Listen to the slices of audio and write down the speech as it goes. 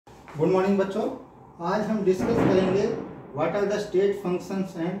Good morning बच्चों। आज हम डिस्कस करेंगे what are the state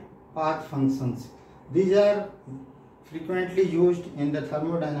functions and path functions. These are frequently used in the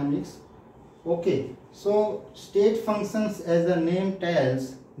thermodynamics. Okay, so state functions, as the name tells,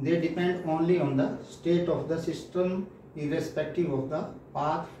 they depend only on the state of the system irrespective of the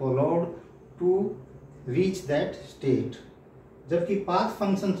path followed to reach that state. जबकि path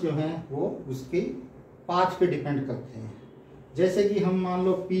functions जो हैं वो उसके path पे depend करते हैं। जैसे कि हम मान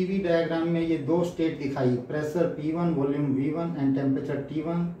लो पीवी डायग्राम में ये दो स्टेट दिखाई, pressure P1, volume V1 and temperature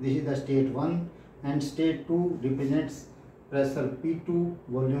T1, this is the state 1 and state 2 represents pressure P2,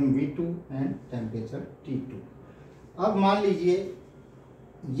 volume V2 and temperature T2। अब मान लीजिए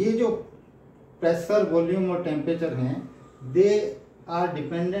ये जो प्रेशर, वॉल्यूम और टेम्परेचर हैं, they are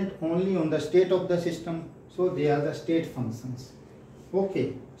dependent only on the state of the system, so they are the state functions. Okay,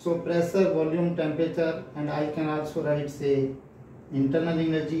 so pressure, volume, temperature, and I can also write say internal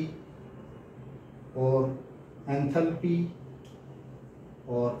energy or enthalpy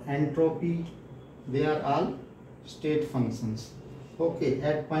or entropy. They are all state functions. Okay,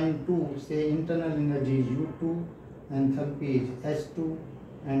 at point 2 say internal energy is U2, enthalpy is S2,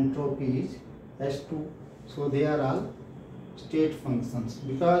 entropy is S2. So they are all state functions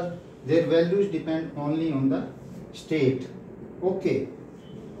because their values depend only on the state. Okay,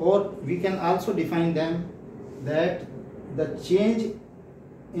 or we can also define them that the change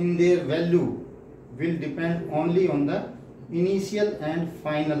in their value will depend only on the initial and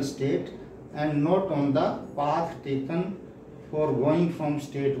final state and not on the path taken for going from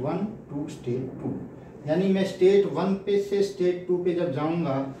state 1 to state 2. यानी मैं state 1 पे से state 2 पे जब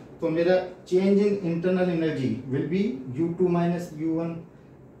जाऊंगा तो मेरा change in internal energy will be U2 minus U1,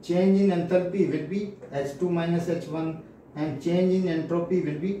 change in enthalpy will be H2 minus H1, and change in entropy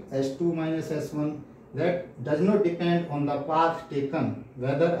will be S2 minus S1. That does not depend on the path taken,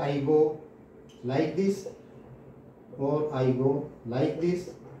 whether I go like this or I go like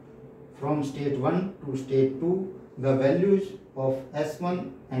this from state 1 to state 2. The values of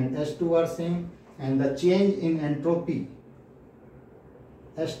S1 and S2 are same, and the change in entropy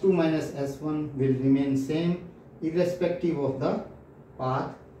S2 minus S1 will remain same irrespective of the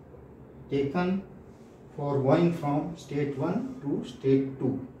path taken for going from state 1 to state 2.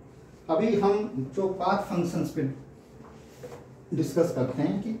 अभी हम जो path functions पे discuss करते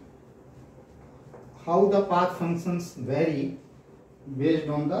हैं कि how the path functions vary based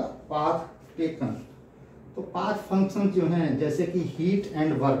on the path taken. तो path functions जो हैं जैसे कि heat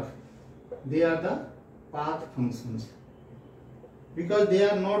and work, they are the path functions because they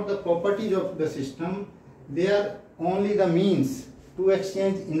are not the properties of the system, they are only the means to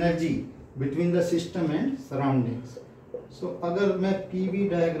exchange energy between the system and surroundings. So अगर मैं PV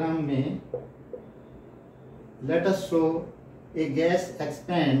diagram में let us show a gas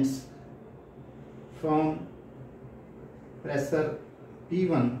expands from pressure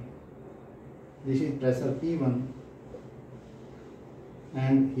P1, this is pressure P1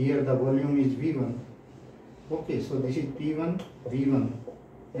 and here the volume is V1. Okay, so this is P1, V1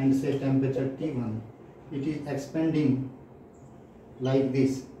 and say temperature T1. It is expanding like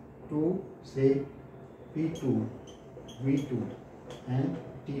this to say P2, V2 and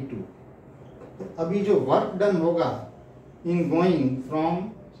T2. तो अभी जो work done होगा in going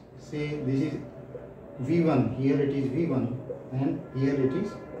from say this is V1, here it is V1 and here it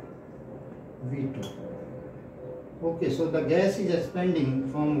is V2. Okay, so the gas is expanding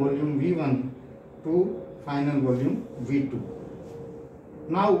from volume V1 to final volume V2.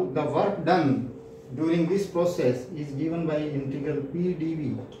 Now the work done during this process is given by integral P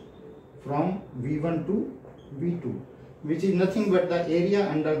dV from V1 to V2, which is nothing but the area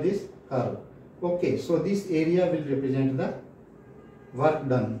under this curve. Okay, so this area will represent the work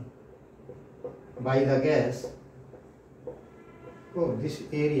done by the gas. Oh, this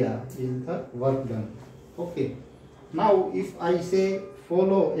area is the work done. Okay, now if I say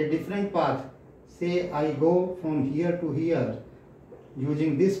follow a different path, say I go from here to here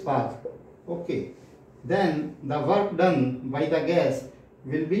using this path, okay, then the work done by the gas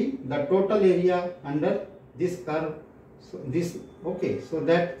will be the total area under this curve. So this, okay, so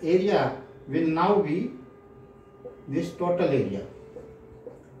that area will now be this total area.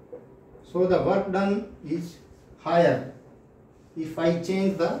 So the work done is higher if I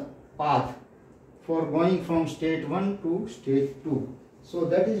change the path for going from state 1 to state 2. So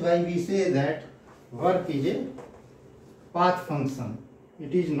that is why we say that work is a path function.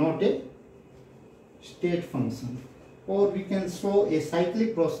 It is not a state function. Or we can show a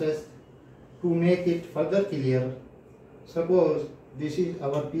cyclic process to make it further clear. Suppose this is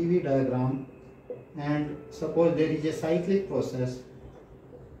our PV diagram and suppose there is a cyclic process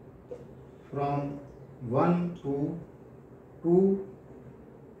from 1 to 2,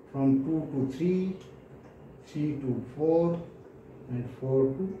 from 2 to 3, 3 to 4, and 4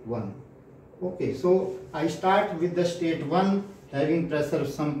 to 1. Okay, so I start with the state 1 having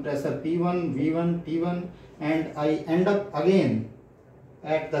some pressure P1, V1, T1, and I end up again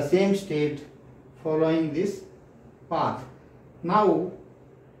at the same state following this path. Now,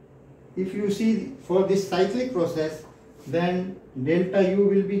 if you see for this cyclic process, then delta U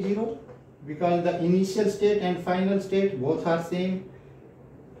will be 0 because the initial state and final state both are same.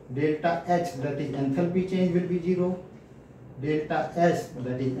 Delta H, that is enthalpy change, will be 0. Delta S,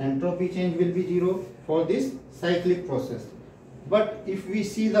 that is entropy change, will be 0 for this cyclic process. But if we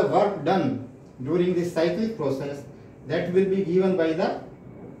see the work done during this cyclic process, that will be given by the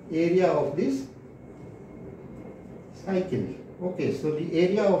area of this cycle. Okay, so the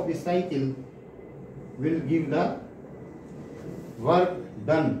area of the cycle will give the work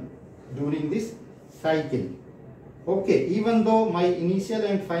done during this cycle. Okay, even though my initial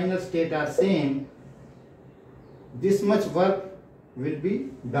and final state are same, this much work will be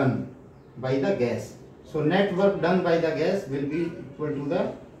done by the gas. So net work done by the gas will be equal to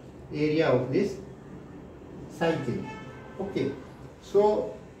the area of this cycle. Okay,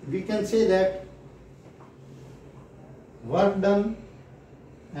 so we can say that work done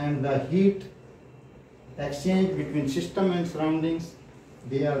and the heat exchange between system and surroundings,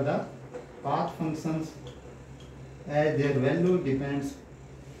 they are the path functions, as their value depends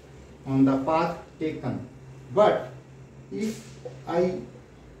on the path taken. But if I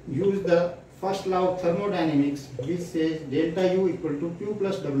use the first law of thermodynamics, which says delta U equal to Q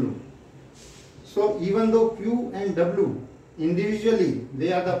plus W, so even though Q and W individually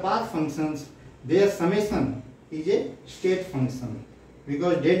they are the path functions, their summation is a state function,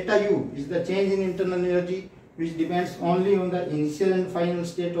 because delta U is the change in internal energy which depends only on the initial and final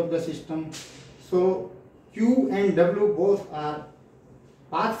state of the system. So Q and W both are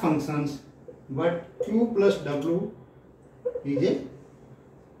path functions, but Q plus W is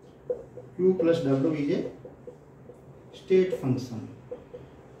a state function,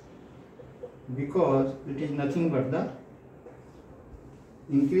 because it is nothing but the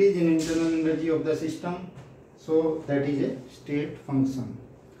increase in internal energy of the system, so that is a state function.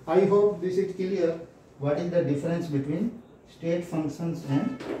 I hope this is clear what is the difference between state functions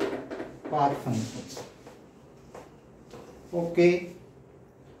and path functions. Okay,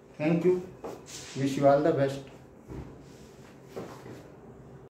 thank you, wish you all the best.